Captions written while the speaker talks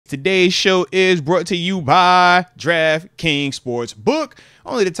Today's show is brought to you by DraftKings Sportsbook,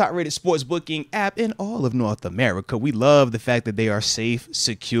 only the top-rated sports booking app in all of North America. We love the fact that they are safe,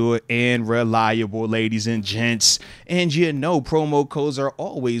 secure, and reliable, ladies and gents. And you know, promo codes are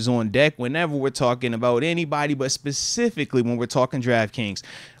always on deck whenever we're talking about anybody, but specifically when we're talking DraftKings.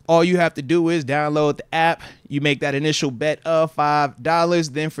 All you have to do is download the app. You make that initial bet of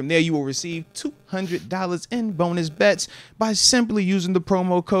 $5. Then from there, you will receive $200 in bonus bets by simply using the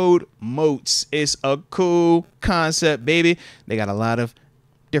promo code MOATS. It's a cool concept, baby. They got a lot of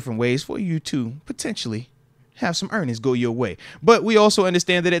different ways for you to potentially have some earnings go your way. But we also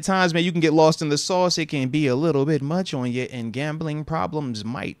understand that at times, man, you can get lost in the sauce. It can be a little bit much on you, and gambling problems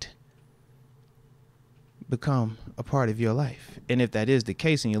might become a part of your life. And if that is the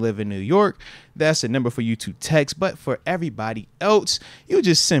case and you live in New York, that's a number for you to text. But for everybody else, you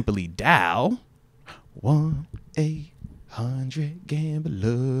just simply dial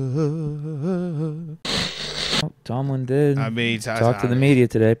 1-800-GAMBLER. Tomlin did talk to the media media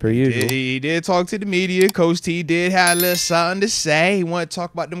today, per usual. He did talk to the media. Coach T did have a little something to say. He wanted to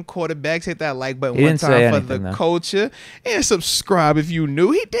talk about them quarterbacks. Hit that like button one time for the culture. And subscribe if you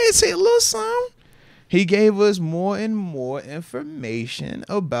knew. He did say a little something. He gave us more and more information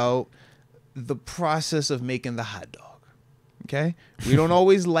about the process of making the hot dog. Okay? We don't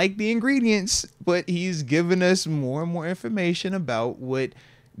always like the ingredients, but he's given us more and more information about what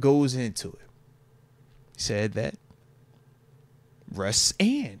goes into it. He said that Russ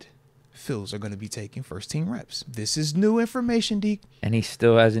and Phils are going to be taking first-team reps. This is new information, Deke. And he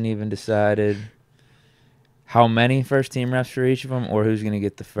still hasn't even decided how many first-team reps for each of them, or who's going to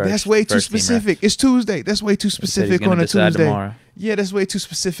get the first. That's way too specific. It's Tuesday. That's way too specific on a Tuesday. Tomorrow. Yeah, that's way too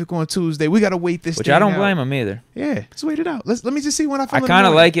specific on Tuesday. We got to wait this. Which I don't blame him either. Yeah, let's wait it out. Let me just see when I feel. I kind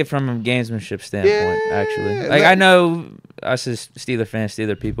of like it from a gamesmanship standpoint, actually. Like, I know us as Steeler fans,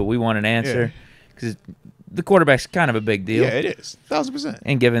 Steeler people, we want an answer because the quarterback's kind of a big deal. Yeah, it is. 1,000%.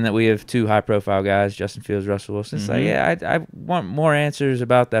 And given that we have two high-profile guys, Justin Fields, Russell Wilson, it's like, I want more answers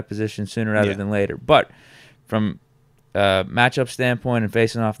about that position sooner rather than later. But from a matchup standpoint and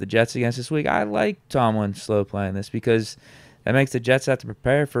facing off the Jets against this week, I like Tomlin slow playing this because that makes the Jets have to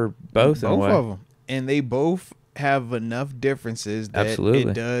prepare for both in a way. Both of them. And they both have enough differences that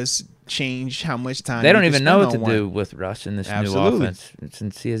it does change how much time they don't even know what to do with Russ in this new offense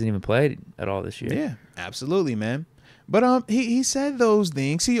since he hasn't even played at all this year. Yeah, absolutely, man. But he said those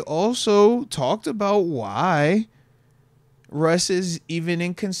things. He also talked about why Russ is even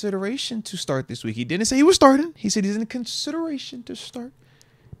in consideration to start this week. He didn't say he was starting. He said he's in consideration to start.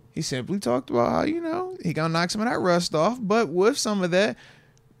 He simply talked about how, he going to knock some of that rust off. But with some of that,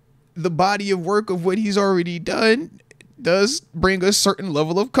 the body of work of what he's already done does bring a certain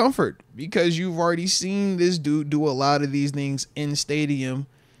level of comfort because you've already seen this dude do a lot of these things in stadium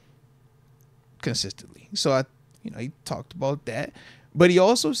consistently. So, he talked about that. But he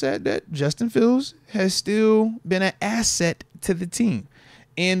also said that Justin Fields has still been an asset to the team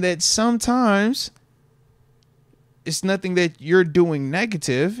and that sometimes it's nothing that you're doing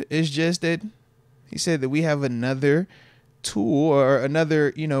negative. It's just that he said that we have another tool or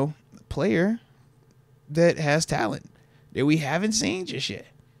another, player that has talent that we haven't seen just yet.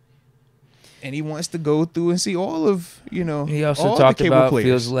 And he wants to go through and see all of, He also talked about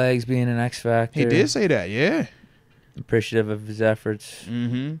Fields' legs being an X factor. He did say that, yeah. Appreciative of his efforts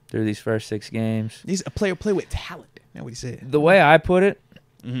through these first 6 games. He's a player with talent. That's what he said. The way I put it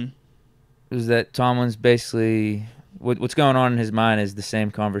is that Tomlin's basically what's going on in his mind is the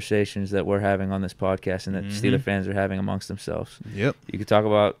same conversations that we're having on this podcast and that Steeler fans are having amongst themselves. Yep. You could talk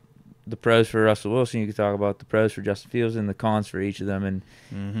about the pros for Russell Wilson. You could talk about the pros for Justin Fields and the cons for each of them. And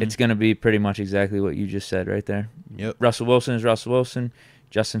it's going to be pretty much exactly what you just said right there. Yep. Russell Wilson is Russell Wilson.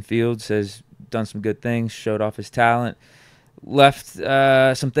 Justin Fields has done some good things, showed off his talent, left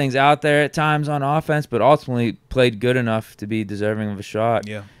some things out there at times on offense, but ultimately played good enough to be deserving of a shot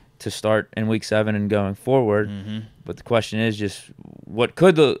to start in Week 7 and going forward. But the question is just what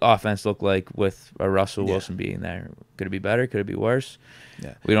could the offense look like with a Russell Wilson being there? Could it be better? Could it be worse?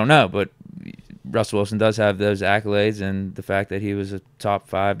 Yeah. We don't know, but Russell Wilson does have those accolades and the fact that he was a top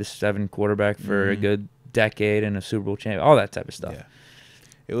 5 to 7 quarterback for a good decade and a Super Bowl champion, all that type of stuff. Yeah.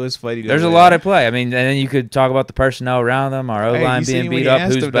 It was funny. There's a lot at play. I mean, and then you could talk about the personnel around them, our O-line being beat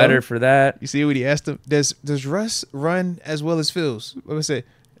up. Who's better for that? You see what he asked him? Does Russ run as well as Fields? What would say?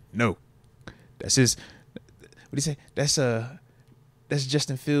 No. That's his. What do you say? That's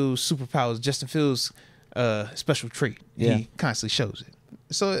Justin Fields' superpowers. Justin Fields' special trait. Yeah. He constantly shows it.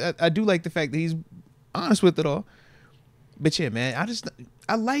 So I do like the fact that he's honest with it all. But yeah, man,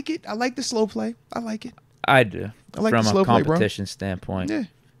 I like it. I like the slow play. I like it. I do. I like from the slow a play, bro. competition standpoint. Yeah.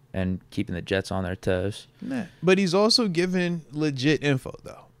 and keeping the Jets on their toes. Nah. But he's also given legit info,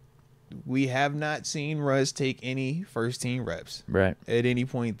 though. We have not seen Russ take any first-team reps Right. at any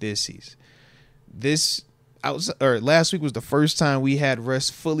point this season. Last week was the first time we had Russ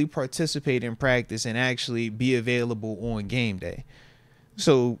fully participate in practice and actually be available on game day.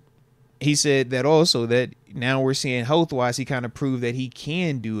 So he said that also that now we're seeing health-wise he kind of proved that he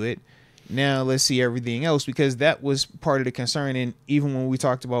can do it. Now let's see everything else, because that was part of the concern. And even when we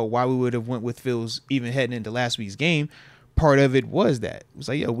talked about why we would have went with Fields even heading into last week's game, part of it was that. It was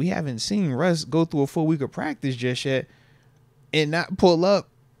like, yo, we haven't seen Russ go through a full week of practice just yet and not pull up,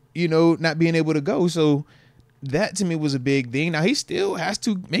 not being able to go. So that to me was a big thing. Now he still has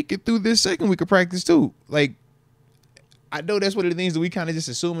to make it through this second week of practice too. Like, I know that's one of the things that we kind of just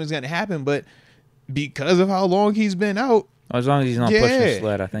assume is going to happen, but because of how long he's been out, as long as he's not pushing the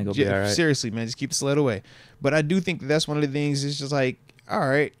sled, I think he'll be all right. Seriously, man, just keep the sled away. But I do think that's one of the things. It's just like, all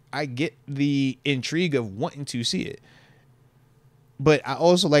right, I get the intrigue of wanting to see it, but I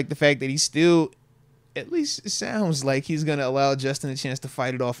also like the fact that he still, at least it sounds like he's going to allow Justin a chance to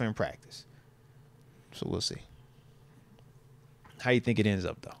fight it off in practice. So we'll see. How you think it ends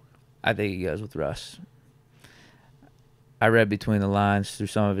up, though? I think he goes with Russ. I read between the lines through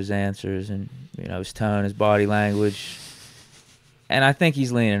some of his answers and his tone, his body language, and I think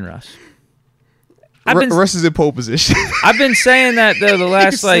he's leaning Russ. Russ is in pole position. I've been saying that though the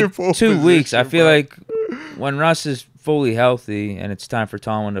last 2 weeks. I feel like when Russ is fully healthy and it's time for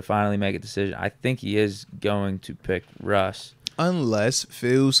Tomlin to finally make a decision, I think he is going to pick Russ. Unless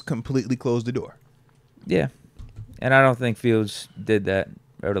Fields completely closed the door. Yeah, and I don't think Fields did that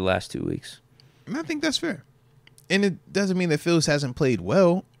over the last 2 weeks. And I think that's fair. And it doesn't mean that Fields hasn't played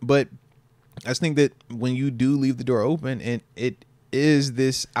well, but I just think that when you do leave the door open and it is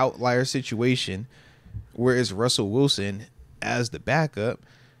this outlier situation where it's Russell Wilson as the backup,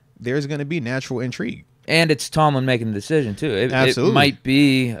 there's going to be natural intrigue. And it's Tomlin making the decision, too. It might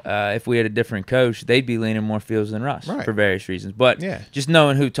be, if we had a different coach, they'd be leaning more Fields than Russ for various reasons. But just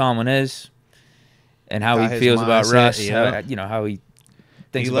knowing who Tomlin is and how he feels about Russ, how he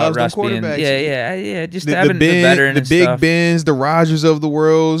thinks about Russ being, just having the veteran the Big Bens, the Rodgers of the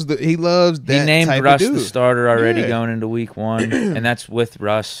world. He loves that. He named type Russ of dude. the starter already going into week 1, and that's with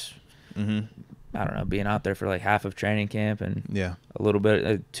Russ. Mm-hmm. I don't know, being out there for like half of training camp and a little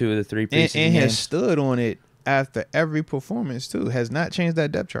bit, 2 of the 3 preseason and games. has stood on it after every performance too. Has not changed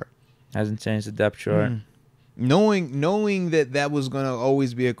that depth chart. Hasn't changed the depth chart. Knowing that was going to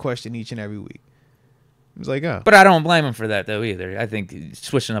always be a question each and every week. It was like, oh. But I don't blame him for that though either. I think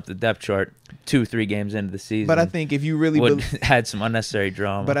switching up the depth chart 2-3 games into the season. But I think if you really would had some unnecessary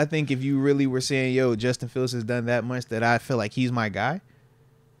drama. But I think if you really were saying, yo, Justin Fields has done that much that I feel like he's my guy,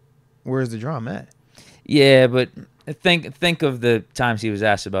 where's the drama at? Yeah, but think of the times he was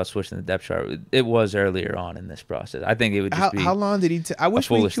asked about switching the depth chart. It was earlier on in this process. I think it would just be how long did he I wish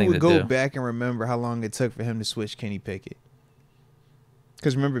we would go do. back and remember how long it took for him to switch Kenny Pickett.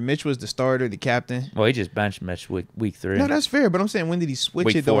 Because remember, Mitch was the starter, the captain. Well, he just benched Mitch week 3. No, that's fair. But I'm saying, when did he switch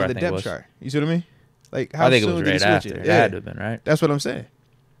week it though 4, on the depth chart? You see what I mean? Like, how I think soon it was did right he after. switch it? It had to have been, right? That's what I'm saying.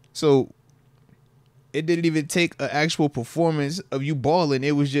 So it didn't even take an actual performance of you balling.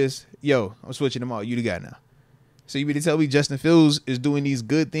 It was just, yo, I'm switching them out. You the guy now. So you mean to tell me Justin Fields is doing these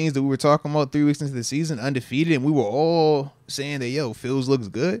good things that we were talking about 3 weeks into the season, undefeated, and we were all saying that, yo, Fields looks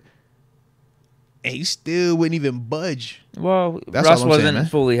good, and he still wouldn't even budge? Well, That's Russ all I'm wasn't saying,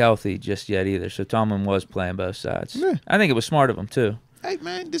 fully healthy just yet either, so Tomlin was playing both sides. Yeah. I think it was smart of him, too. Hey,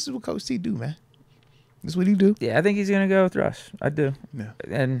 man, this is what Coach T do, man. This is what he do. Yeah, I think he's going to go with Russ. I do. Yeah.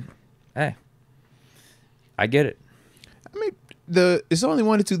 And, hey, I get it. I mean, it's only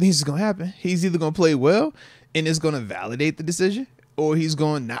one or two things that's going to happen. He's either going to play well, and it's going to validate the decision, or he's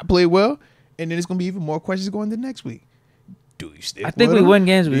going to not play well, and then it's going to be even more questions going into next week. Do you stick I think with we him? win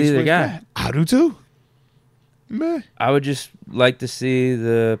games Do with you either switch guy. back? I do too. Man. I would just like to see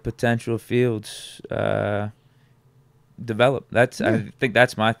the potential Fields develop. I think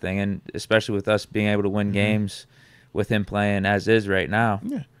that's my thing, and especially with us being able to win games with him playing as is right now.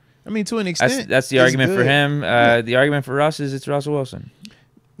 Yeah. I mean, to an extent. That's the argument for him. The argument for us is it's Russell Wilson.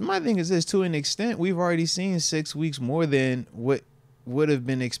 My thing is this, to an extent, we've already seen 6 weeks more than what would have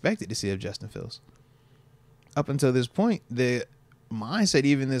been expected to see of Justin Fields. Up until this point, the mindset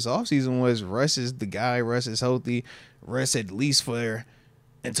even this offseason was Russ is the guy, Russ is healthy, Russ at least for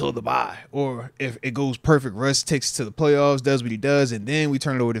until the bye. Or if it goes perfect, Russ takes it to the playoffs, does what he does, and then we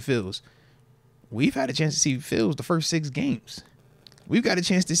turn it over to Fields. We've had a chance to see Fields the first 6 games. We've got a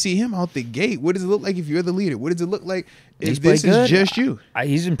chance to see him out the gate. What does it look like if you're the leader? What does it look like if this is just you?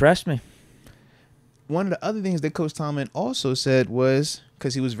 He's impressed me. One of the other things that Coach Tomlin also said was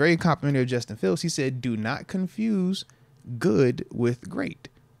because he was very complimentary of Justin Fields. He said, do not confuse good with great.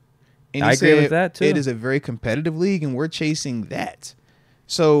 And I agree with that, too. It is a very competitive league, and we're chasing that.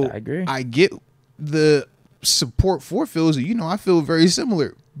 So I agree. I get the support for Fields. I feel very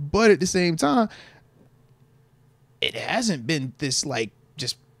similar. But at the same time, it hasn't been this,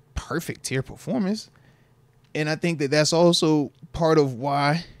 just perfect tier performance. And I think that that's also part of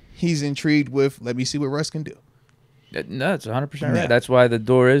why he's intrigued with, let me see what Russ can do. No, it's 100% right. That's why the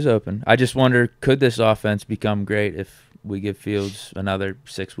door is open. I just wonder, could this offense become great if we give Fields another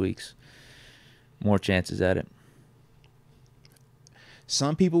 6 weeks? More chances at it.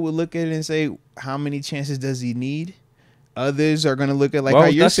 Some people would look at it and say, how many chances does he need? Others are going to look at how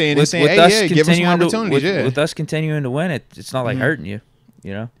you're saying and say, hey, give us some opportunities. With us continuing to win, it's not like hurting you,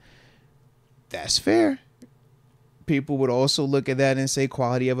 That's fair. People would also look at that and say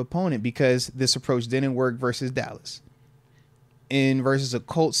quality of opponent, because this approach didn't work versus Dallas. And versus a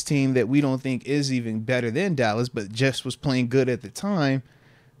Colts team that we don't think is even better than Dallas, but just was playing good at the time,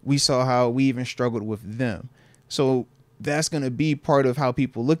 we saw how we even struggled with them. So that's going to be part of how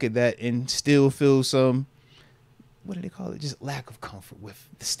people look at that and still feel some, what do they call it? Just lack of comfort with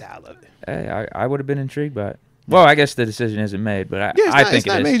the style of it. Hey, I would have been intrigued by it. Well, I guess the decision isn't made, but I think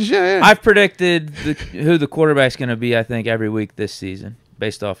it is. Made, yeah. I've predicted who the quarterback's going to be, I think, every week this season,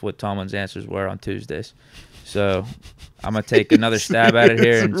 based off what Tomlin's answers were on Tuesdays. So I'm going to take another stab at it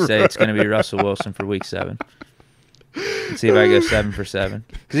here and say it's going to be Russell Wilson for week 7. And see if I go 7 for 7.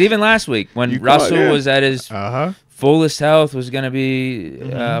 Because even last week, when Russell was at his fullest health, was going to be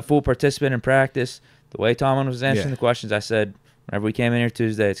a full participant in practice, the way Tomlin was answering the questions, I said, whenever we came in here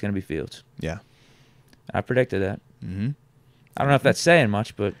Tuesday, it's going to be Fields. Yeah. I predicted that. I don't know if that's saying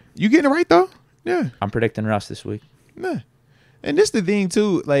much, but you getting it right though. Yeah, I'm predicting Russ this week. Yeah, and this the thing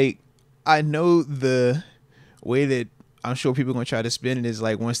too. I know the way that I'm sure people are gonna try to spin it is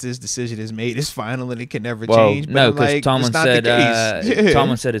once this decision is made, it's final and it can never change. But no, because Tomlin said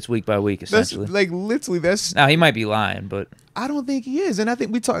Tomlin said it's week by week essentially. That's literally that's. Now he might be lying, but I don't think he is, and I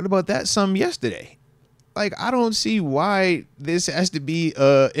think we talked about that some yesterday. I don't see why this has to be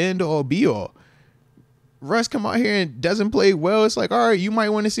end all be all. Russ come out here and doesn't play well. It's all right, you might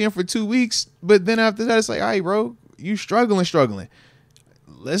want to see him for 2 weeks, but then after that, it's all right, bro, you struggling.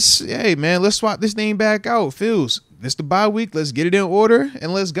 Let's swap this thing back out. Fields, this the bye week. Let's get it in order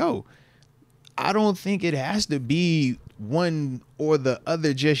and let's go. I don't think it has to be one or the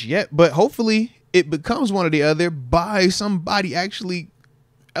other just yet, but hopefully it becomes one or the other by somebody actually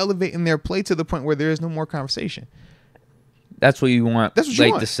elevating their play to the point where there is no more conversation. That's what you want. That's what you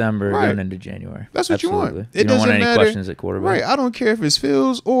late want. December going into January. That's what you want. You don't want any questions at quarterback. Right. I don't care if it's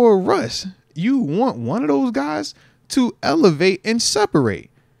Fields or Russ. You want one of those guys to elevate and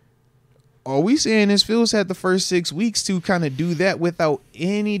separate. All we saying is Fields had the first 6 weeks to kind of do that without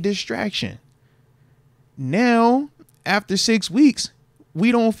any distraction. Now, after 6 weeks,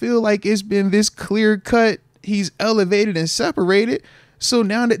 we don't feel like it's been this clear cut. He's elevated and separated. So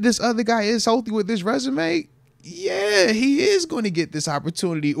now that this other guy is healthy with this resume, yeah, he is going to get this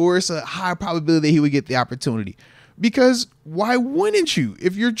opportunity, or it's a high probability that he would get the opportunity. Because why wouldn't you?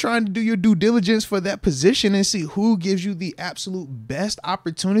 If you're trying to do your due diligence for that position and see who gives you the absolute best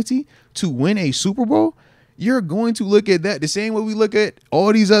opportunity to win a Super Bowl, you're going to look at that the same way we look at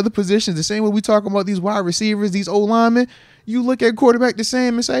all these other positions, the same way we talk about these wide receivers, these O-linemen. You look at quarterback the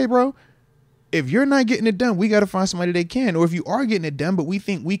same and say, hey, bro, if you're not getting it done, we got to find somebody that can. Or if you are getting it done, but we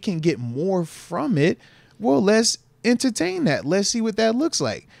think we can get more from it, well, let's entertain that. Let's see what that looks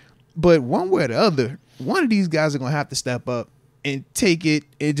like. But one way or the other, one of these guys are going to have to step up and take it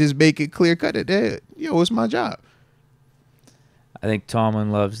and just make it clear cut that, it's my job. I think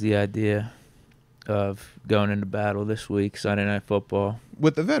Tomlin loves the idea of going into battle this week, Sunday Night Football.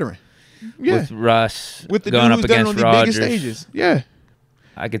 With the veteran. Yeah. With Russ. With the going dude up who's done against on the Rodgers. biggest stages. Yeah.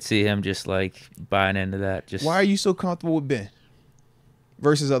 I could see him just buying into that. Why are you so comfortable with Ben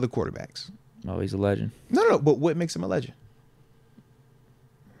versus other quarterbacks? Oh, he's a legend. No. But what makes him a legend?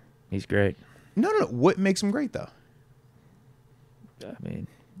 He's great. No. What makes him great, though? I mean,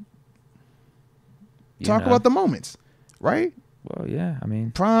 talk about the moments, right? Well, yeah. I mean,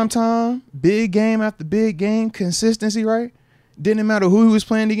 prime time, big game after big game, consistency, right? Didn't matter who he was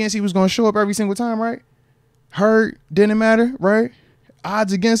playing against, he was going to show up every single time, right? Hurt, didn't matter, right?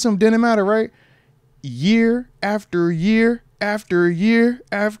 Odds against him, didn't matter, right? Year after year after year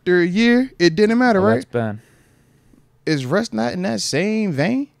after year, it didn't matter, right? That's Ben. Is Russ not in that same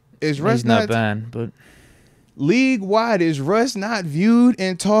vein? Is Russ He's not Ben, but league-wide, is Russ not viewed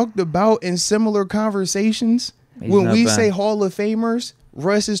and talked about in similar conversations? When we say Hall of Famers,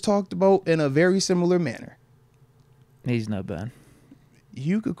 Russ is talked about in a very similar manner. He's not Ben.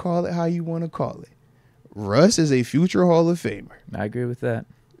 You could call it how you want to call it. Russ is a future Hall of Famer. I agree with that.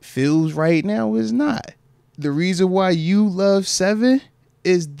 Fields right now is not. The reason why you love 7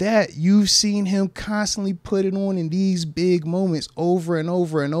 is that you've seen him constantly put it on in these big moments over and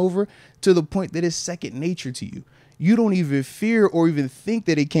over and over to the point that it's second nature to you. You don't even fear or even think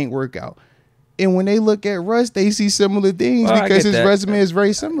that it can't work out. And when they look at Russ, they see similar things because his resume is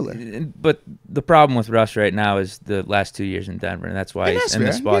very similar. But the problem with Russ right now is the last 2 years in Denver, and that's why he's in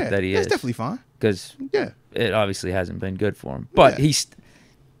the spot that he is. That's definitely fine. Because it obviously hasn't been good for him. But he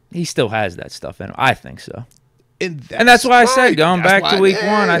still has that stuff in him. I think so. And that's why I said, going back to week 1,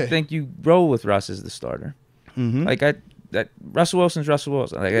 I think you roll with Russ as the starter. Mm-hmm. Like Russell Wilson's Russell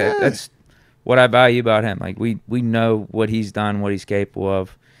Wilson. Like that's what I value about him. Like we know what he's done, what he's capable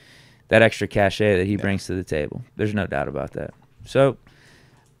of. That extra cachet that he brings to the table. There's no doubt about that. So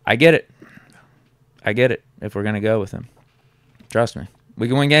I get it. If we're gonna go with him, trust me. We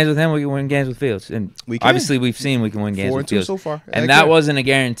can win games with him. We can win games with Fields, and obviously we've seen we can win games with Fields 4-2 so far, and that wasn't a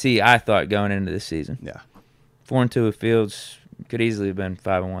guarantee. I thought going into this season. Yeah, 4-2 with Fields could easily have been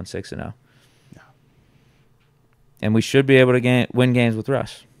 5-1, 6-0. Yeah, and we should be able to win games with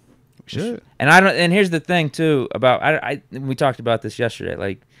Russ. We should. And I don't. And here's the thing too about we talked about this yesterday.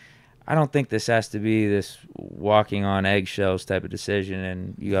 Like I don't think this has to be this walking on eggshells type of decision,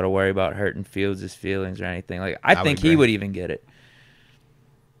 and you got to worry about hurting Fields' feelings or anything. Like I think he would even get it.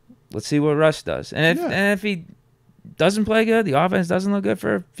 Let's see what Russ does. And if he doesn't play good, the offense doesn't look good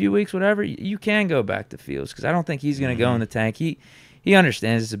for a few weeks, whatever, you can go back to Fields because I don't think he's going to go in the tank. He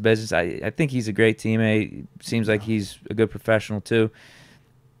understands it's a business. I think he's a great teammate. Seems like he's a good professional too.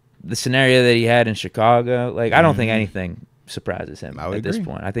 The scenario that he had in Chicago, like I don't think anything surprises him at this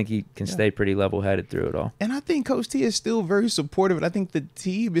point. I think he can stay pretty level-headed through it all. And I think Coach T is still very supportive, and I think the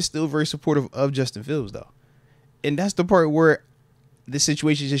team is still very supportive of Justin Fields, though. And that's the part where the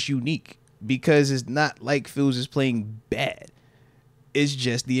situation is just unique because it's not like Fields is playing bad. It's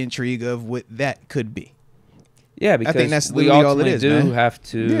just the intrigue of what that could be. Yeah, because I think that's literally all it is, man. Have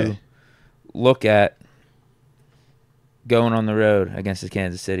to look at going on the road against the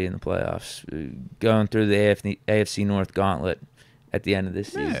Kansas City in the playoffs, going through the AFC North gauntlet at the end of this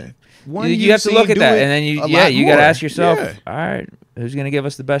season. You have to look at that, and then you got to ask yourself, all right, who's going to give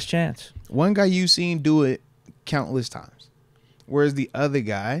us the best chance? One guy you've seen do it countless times, whereas the other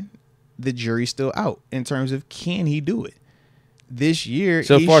guy, the jury's still out in terms of can he do it. This year, he's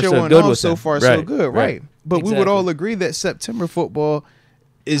showing off so far so good, right? But we would all agree that September football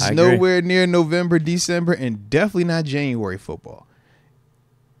is nowhere near November, December, and definitely not January football.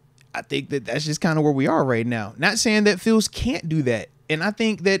 I think that that's just kind of where we are right now. Not saying that Fields can't do that. And I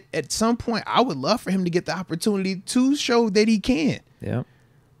think that at some point, I would love for him to get the opportunity to show that he can. Yeah.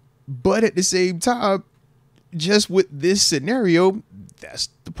 But at the same time, just with this scenario, that's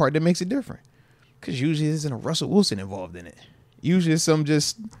the part that makes it different. Because usually there's a Russell Wilson involved in it. Usually it's some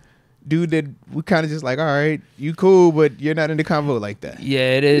just dude that we kind of just like, all right, you cool, but you're not in the convo like that.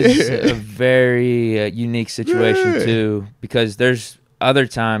 Yeah, it is a very unique situation too, because there's other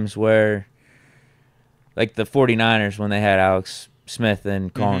times where, like the 49ers, when they had Alex Smith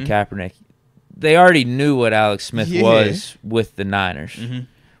and Colin Kaepernick, they already knew what Alex Smith was with the Niners.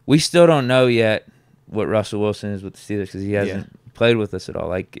 We still don't know yet what Russell Wilson is with the Steelers because he hasn't played with us at all.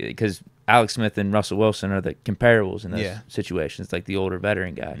 Like, because Alex Smith and Russell Wilson are the comparables in those situations, like the older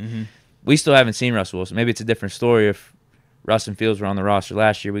veteran guy. We still haven't seen Russell Wilson. Maybe it's a different story if Russ and Fields were on the roster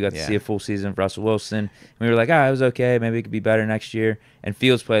last year. We got to see a full season of Russell Wilson. And we were like, it was okay. Maybe it could be better next year. And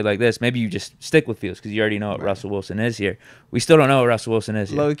Fields played like this. Maybe you just stick with Fields because you already know what Russell Wilson is here. We still don't know what Russell Wilson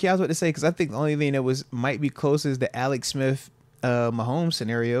is here. Low-key, I was about to say, because I think the only thing that might be close is the Alex Smith Mahomes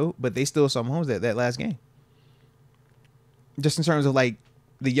scenario, but they still saw Mahomes that last game. Just in terms of like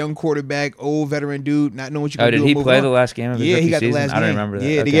the young quarterback, old veteran dude, not knowing what you can do. Did he play the last game of his rookie he got season? The last game. I don't remember that.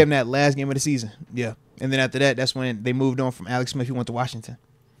 Yeah, they gave him that last game of the season. Yeah. And then after that, that's when they moved on from Alex Smith. He went to Washington.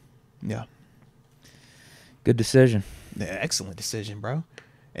 Yeah. Good decision. Yeah, excellent decision, bro.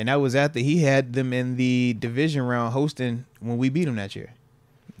 And that was after he had them in the division round hosting when we beat them that year.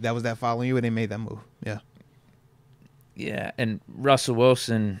 That was that following year when they made that move. Yeah. Yeah, and Russell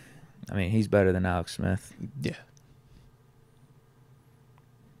Wilson, I mean, he's better than Alex Smith. Yeah.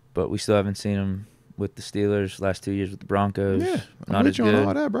 But we still haven't seen him with the Steelers last 2 years with the Broncos. Yeah, I'm with you on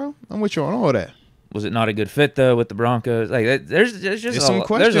all that, bro. I'm with you on all that. Was it not a good fit though with the Broncos? Like, there's some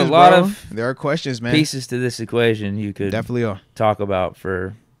questions. There's a lot of there are questions, man. Pieces to this equation you could definitely talk about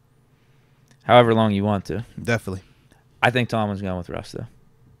for however long you want to. Definitely. I think Tomlin's going with Russ though.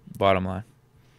 Bottom line.